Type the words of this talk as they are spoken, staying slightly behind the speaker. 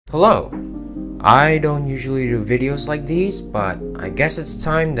Hello! I don't usually do videos like these, but I guess it's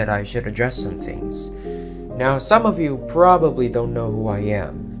time that I should address some things. Now, some of you probably don't know who I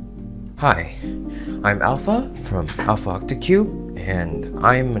am. Hi, I'm Alpha from Alpha Octocube, and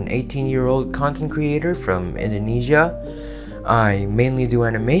I'm an 18-year-old content creator from Indonesia. I mainly do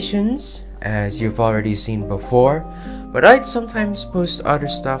animations, as you've already seen before, but I'd sometimes post other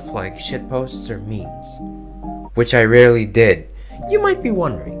stuff like shitposts or memes, which I rarely did. You might be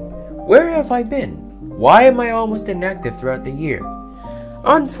wondering, where have I been? Why am I almost inactive throughout the year?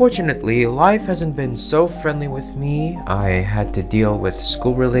 Unfortunately, life hasn't been so friendly with me. I had to deal with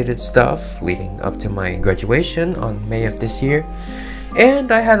school-related stuff leading up to my graduation on May of this year,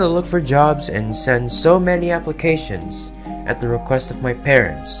 and I had to look for jobs and send so many applications at the request of my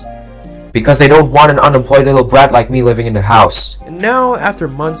parents, because they don't want an unemployed little brat like me living in the house. And now, after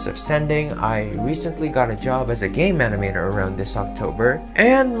months of sending, I recently got a job as a game animator around this October,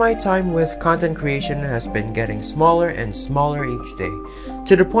 and my time with content creation has been getting smaller and smaller each day,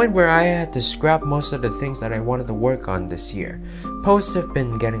 to the point where I had to scrap most of the things that I wanted to work on this year. Posts have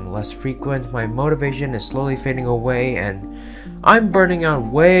been getting less frequent, my motivation is slowly fading away, and I'm burning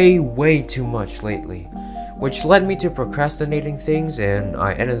out way too much lately, which led me to procrastinating things, and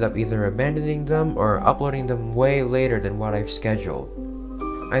I ended up either abandoning them or uploading them way later than what I've scheduled.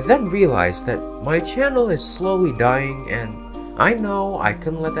 I then realized that my channel is slowly dying, and I know I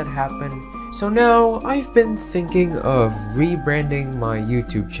couldn't let that happen, so now I've been thinking of rebranding my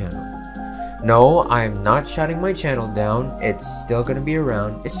YouTube channel. No, I'm not shutting my channel down, it's still gonna be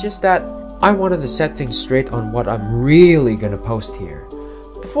around, it's just that I wanted to set things straight on what I'm really gonna post here.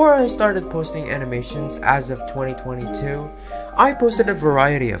 Before I started posting animations as of 2022, I posted a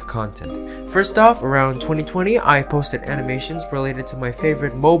variety of content. First off, around 2020, I posted animations related to my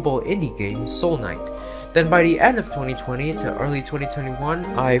favorite mobile indie game, Soul Knight. Then by the end of 2020 to early 2021,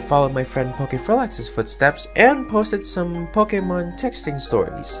 I followed my friend PokeFrillax's footsteps and posted some Pokemon texting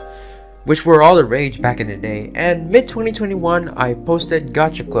stories, which were all the rage back in the day, and mid-2021, I posted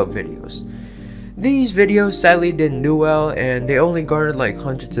Gacha Club videos. These videos sadly didn't do well, and they only garnered like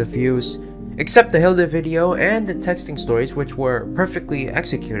hundreds of views, except the Hilda video and the texting stories, which were perfectly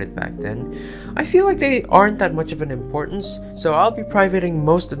executed back then. I feel like they aren't that much of an importance, so I'll be privating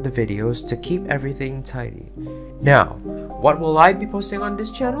most of the videos to keep everything tidy. Now, what will I be posting on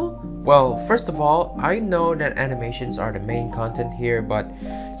this channel? Well, first of all, I know that animations are the main content here, but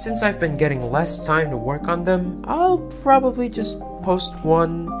since I've been getting less time to work on them, I'll probably just post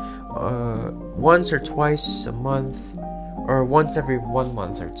once or twice a month, or once every 1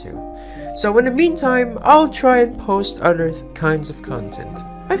 month or two. So in the meantime, I'll try and post other kinds of content.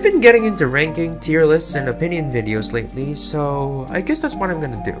 I've been getting into ranking, tier lists, and opinion videos lately, so I guess that's what I'm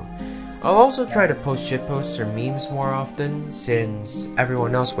gonna do. I'll also try to post shitposts or memes more often, since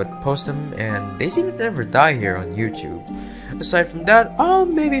everyone else would post them and they seem to never die here on YouTube. Aside from that, I'll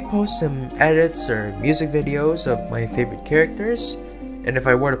maybe post some edits or music videos of my favorite characters. And if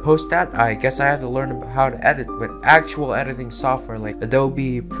I were to post that, I guess I have to learn about how to edit with actual editing software like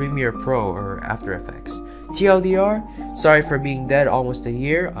Adobe Premiere Pro or After Effects. TLDR, sorry for being dead almost a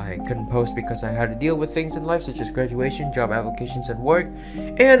year. I couldn't post because I had to deal with things in life such as graduation, job applications, and work.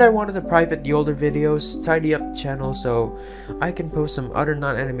 And I wanted to private the older videos, tidy up the channel so I can post some other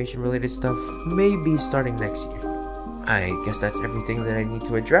non-animation related stuff maybe starting next year. I guess that's everything that I need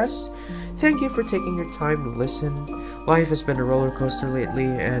to address. Thank you for taking your time to listen. Life has been a roller coaster lately,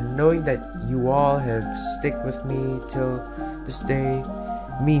 and knowing that you all have stuck with me till this day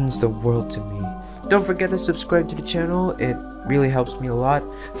means the world to me. Don't forget to subscribe to the channel, it really helps me a lot.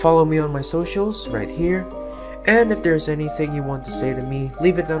 Follow me on my socials right here. And if there's anything you want to say to me,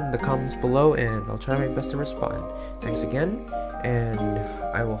 leave it down in the comments below and I'll try my best to respond. Thanks again, and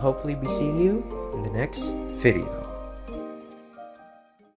I will hopefully be seeing you in the next video.